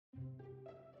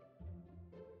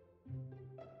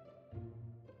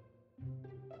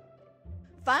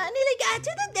finally got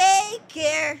to the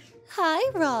daycare.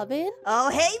 Hi, Robin. Oh,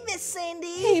 hey, Miss Cindy.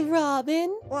 Hey, Robin.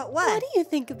 What? What do you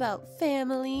think about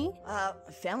family?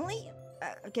 Family?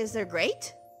 I guess they're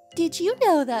great. Did you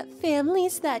know that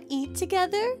families that eat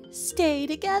together stay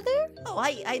together? Oh,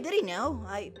 I didn't know.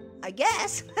 I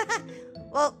guess.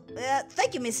 Well,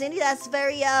 thank you, Miss Cindy. That's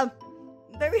very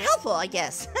helpful, I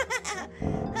guess.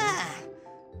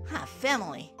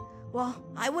 Family. Well,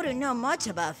 I wouldn't know much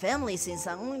about family since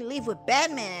I only live with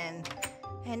Batman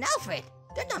and Alfred.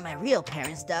 They're not my real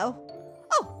parents, though.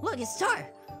 Oh, look, it's Star.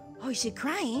 Oh, is she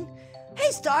crying?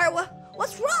 Hey, Star,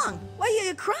 what's wrong? Why are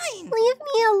you crying? Leave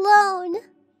me alone.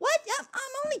 What?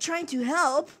 I'm only trying to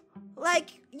help.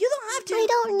 Like, you don't have to... I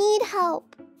don't need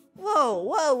help.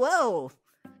 Whoa.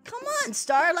 Come on,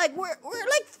 Star. Like, we're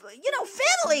like,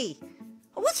 family.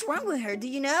 What's wrong with her? Do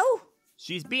you know?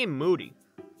 She's being moody.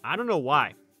 I don't know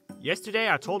why. Yesterday,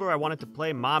 I told her I wanted to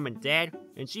play mom and dad,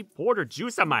 and she poured her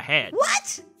juice on my head.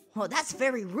 What? Oh, that's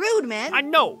very rude, man. I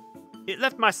know. It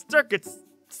left my circuits,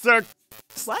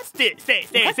 What?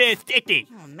 sticky.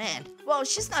 Oh, man. Well,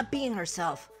 she's not being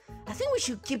herself. I think we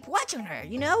should keep watching her,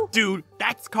 you know? Dude,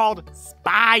 that's called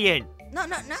spying. No,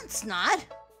 it's not.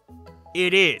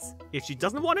 It is. If she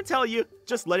doesn't want to tell you,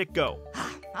 just let it go.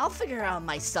 I'll figure it out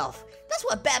myself. That's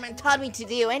what Batman taught me to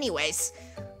do anyways.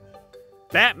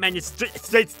 Batman is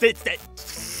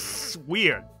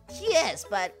weird. He is,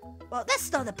 but, well, that's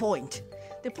not the point.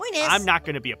 The point is... I'm not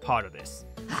going to be a part of this.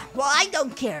 Well, I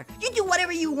don't care. You do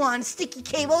whatever you want, sticky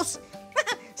cables.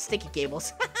 Sticky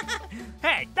cables.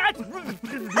 Hey, that's... Well,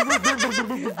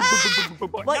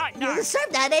 you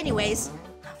deserve that anyways.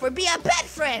 For being a bad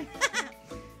friend.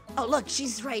 Oh, look,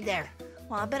 she's right there.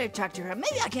 Well, I better talk to her.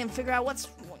 Maybe I can figure out what's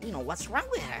wrong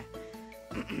with her.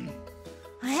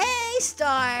 Hey,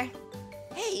 Star.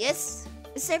 Hey, is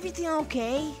everything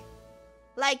okay?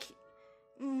 Like,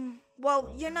 well,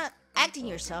 you're not acting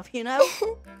yourself, you know?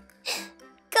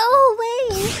 Go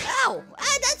away. Ow,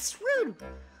 that's rude.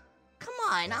 Come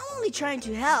on, I'm only trying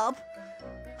to help.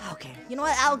 Okay, you know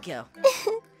what? I'll go.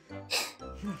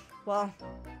 Well,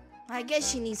 I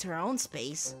guess she needs her own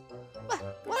space.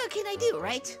 What can I do,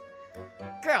 right?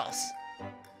 Girls.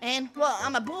 And, well,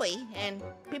 I'm a boy, and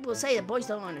people say that boys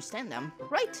don't understand them,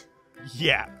 right?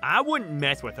 Yeah, I wouldn't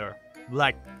mess with her.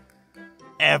 Like,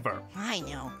 ever. I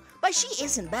know. But she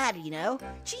isn't bad, you know?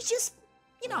 She's just,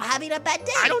 having a bad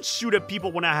day. I don't shoot at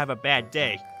people when I have a bad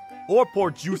day. Or pour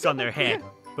juice on their head.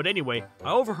 But anyway,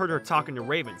 I overheard her talking to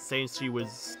Raven, saying she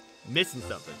was missing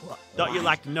something. Thought you'd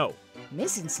like to know.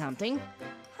 Missing something?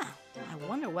 Huh, I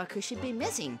wonder what could she be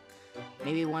missing?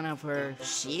 Maybe one of her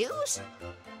shoes?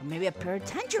 Or maybe a pair of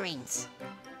tangerines?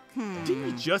 Didn't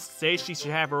you just say she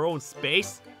should have her own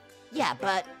space? Yeah,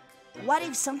 but what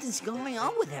if something's going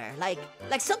on with her? Like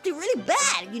something really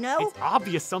bad, you know? It's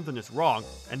obvious something is wrong,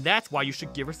 and that's why you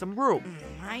should give her some room.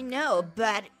 I know,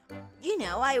 but,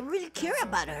 I really care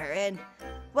about her, and,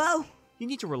 well... You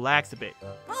need to relax a bit.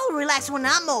 I'll relax when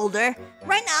I'm older.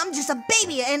 Right now, I'm just a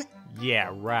baby, and...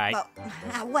 Yeah, right.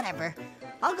 Well, whatever.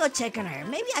 I'll go check on her.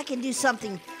 Maybe I can do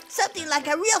something like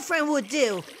a real friend would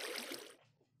do.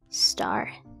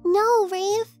 Star. No,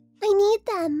 Rave. I need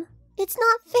them. It's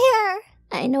not fair.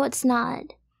 I know it's not,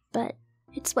 but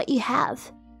it's what you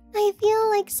have. I feel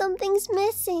like something's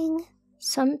missing.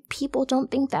 Some people don't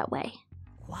think that way.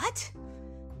 What?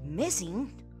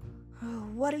 Missing?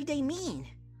 What do they mean?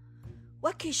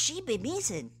 What could she be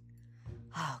missing?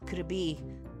 Oh, could it be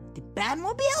the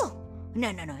Batmobile? No,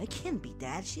 it can't be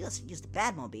that. She doesn't use the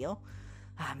Batmobile.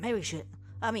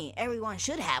 Maybe everyone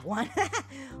should have one.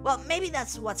 Well, maybe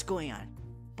that's what's going on.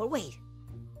 But wait,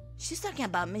 she's talking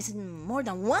about missing more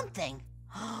than one thing.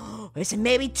 Is it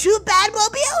maybe 2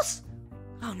 Batmobiles?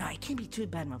 Oh no, it can't be 2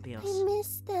 Batmobiles. I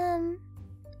miss them.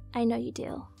 I know you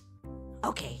do.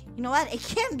 Okay, you know what? It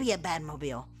can't be a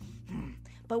Batmobile.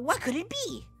 But what could it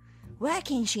be? What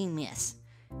can she miss?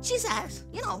 She has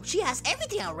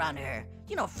everything around her.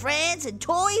 Friends and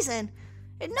toys and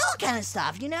all kind of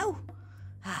stuff, I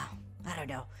don't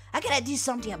know. I gotta do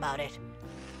something about it.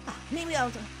 Maybe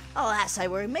I'll ask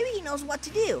Cyborg. Maybe he knows what to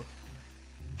do.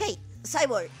 Hey,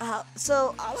 Cyborg,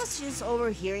 so I was just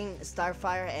overhearing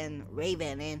Starfire and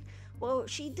Raven, and, well,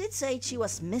 she did say she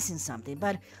was missing something,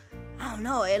 but I don't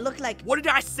know, it looked like... What did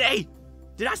I say?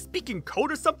 Did I speak in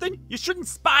code or something? You shouldn't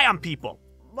spy on people.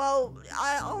 Well,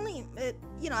 I only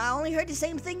heard the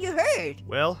same thing you heard.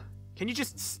 Well, can you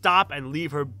just stop and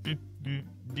leave her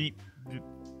beep?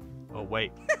 Oh,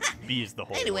 wait. B is the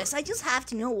whole Anyways, word. I just have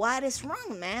to know what is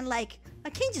wrong, man. Like,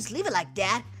 I can't just leave it like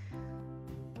that.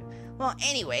 Well,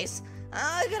 anyways,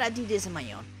 I gotta do this on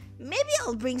my own. maybe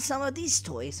I'll bring some of these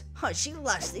toys. Oh, she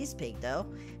loves these pig though.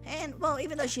 And, well,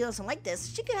 even though she doesn't like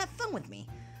this, she could have fun with me.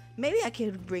 Maybe I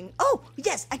could bring, oh,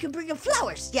 yes, I could bring her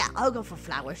flowers. Yeah, I'll go for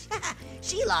flowers.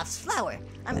 She loves flower.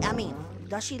 I mean,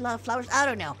 does she love flowers? I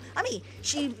don't know. I mean,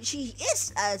 she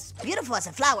is as beautiful as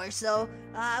a flower, so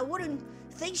I wouldn't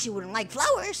think she wouldn't like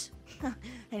flowers.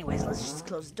 Anyways, let's just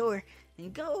close the door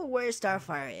and go where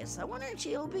Starfire is. I wonder if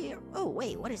she'll be here. Oh,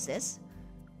 wait, what is this?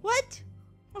 What?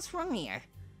 What's wrong here?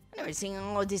 I've never seen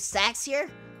all these sacks here.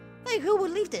 Like, who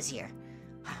would leave this here?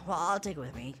 Well, I'll take it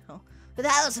with me. Oh, but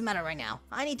that doesn't matter right now.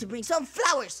 I need to bring some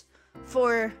flowers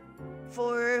for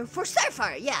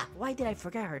Starfire. Yeah. Why did I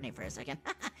forget her name for a second?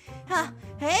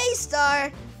 Hey,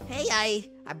 Star. Hey,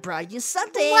 I brought you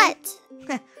something. What?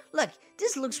 Look,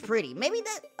 this looks pretty. Maybe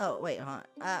that. Oh, wait, hold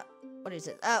on. What is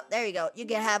it? Oh, there you go. You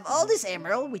can have all this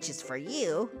emerald, which is for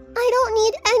you. I don't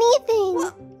need anything.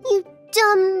 What? You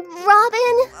dumb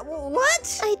Robin.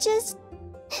 What? I just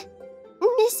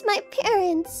miss my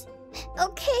parents.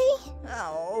 Okay?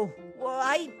 Oh, well,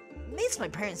 I miss my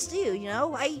parents too, you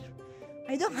know? I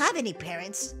don't have any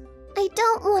parents. I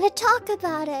don't want to talk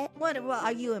about it. What, well,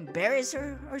 are you embarrassed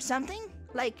or something?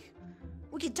 Like,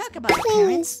 we can talk about Please,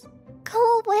 parents.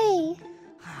 go away.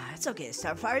 It's okay,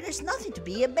 Starfire. There's nothing to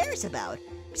be embarrassed about.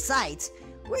 Besides,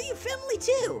 we're your family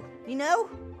too, you know?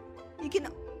 You can...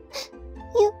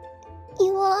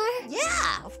 You are?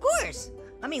 Yeah, of course.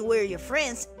 I mean, we're your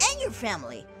friends and your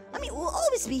family. I mean, we'll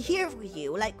always be here for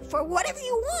you, like, for whatever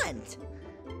you want.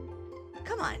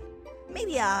 Come on.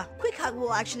 Maybe a quick hug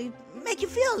will actually make you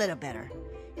feel a little better.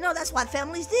 You know, that's what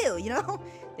families do, you know?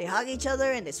 They hug each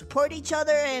other and they support each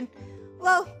other and,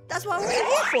 well, that's what we're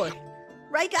here for.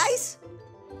 Right, guys?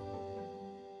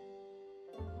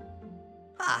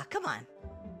 Come on.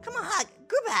 Come on, hug.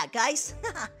 Group hug, guys.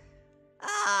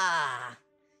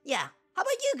 Yeah. How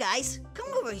about you guys?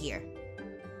 Come over here.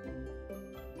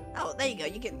 Oh, there you go.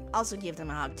 You can also give them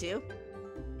a hug, too.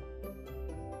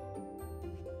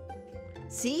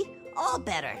 See? All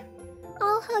better.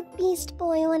 I'll hug Beast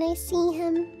Boy when I see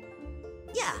him.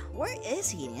 Yeah, where is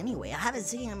he anyway? I haven't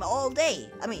seen him all day.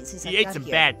 I mean, since I He ate got some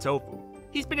here. bad tofu.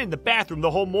 He's been in the bathroom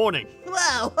the whole morning.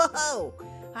 Whoa, whoa.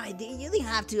 You didn't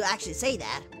have to actually say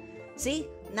that. See?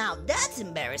 Now that's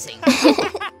embarrassing.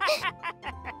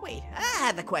 Wait, I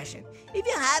have a question. If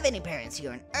you have any parents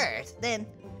here on Earth, then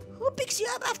who picks you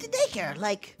up after daycare?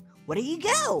 Like, where do you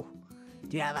go?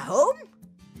 Do you have a home?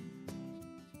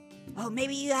 Oh,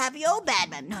 maybe you have your own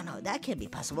Batman. No, that can't be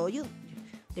possible.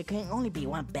 There can only be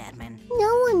one Batman.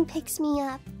 No one picks me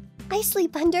up. I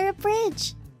sleep under a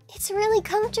bridge. It's really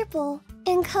comfortable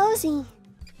and cozy.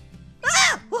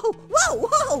 Ah! Whoa, whoa,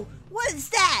 whoa! What is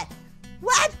that?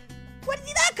 What? Where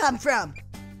did that come from?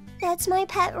 That's my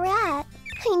pet rat.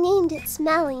 I named it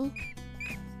Smelly.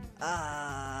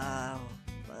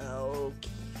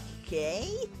 Okay.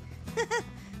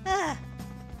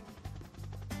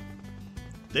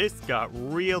 This got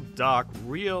real dark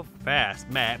real fast.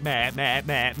 Matt,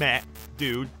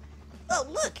 dude. Oh,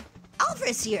 look!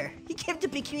 Alfred's here. He came to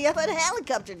pick me up on a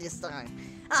helicopter this time.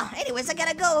 Oh, anyways, I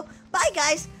gotta go. Bye,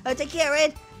 guys. Take care,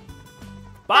 and...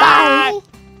 Bye!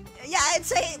 Yeah, and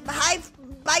say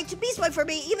bye to Beast Boy for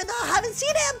me, even though I haven't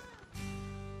seen him.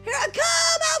 Here I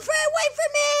come, Alfred, wait for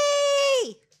me!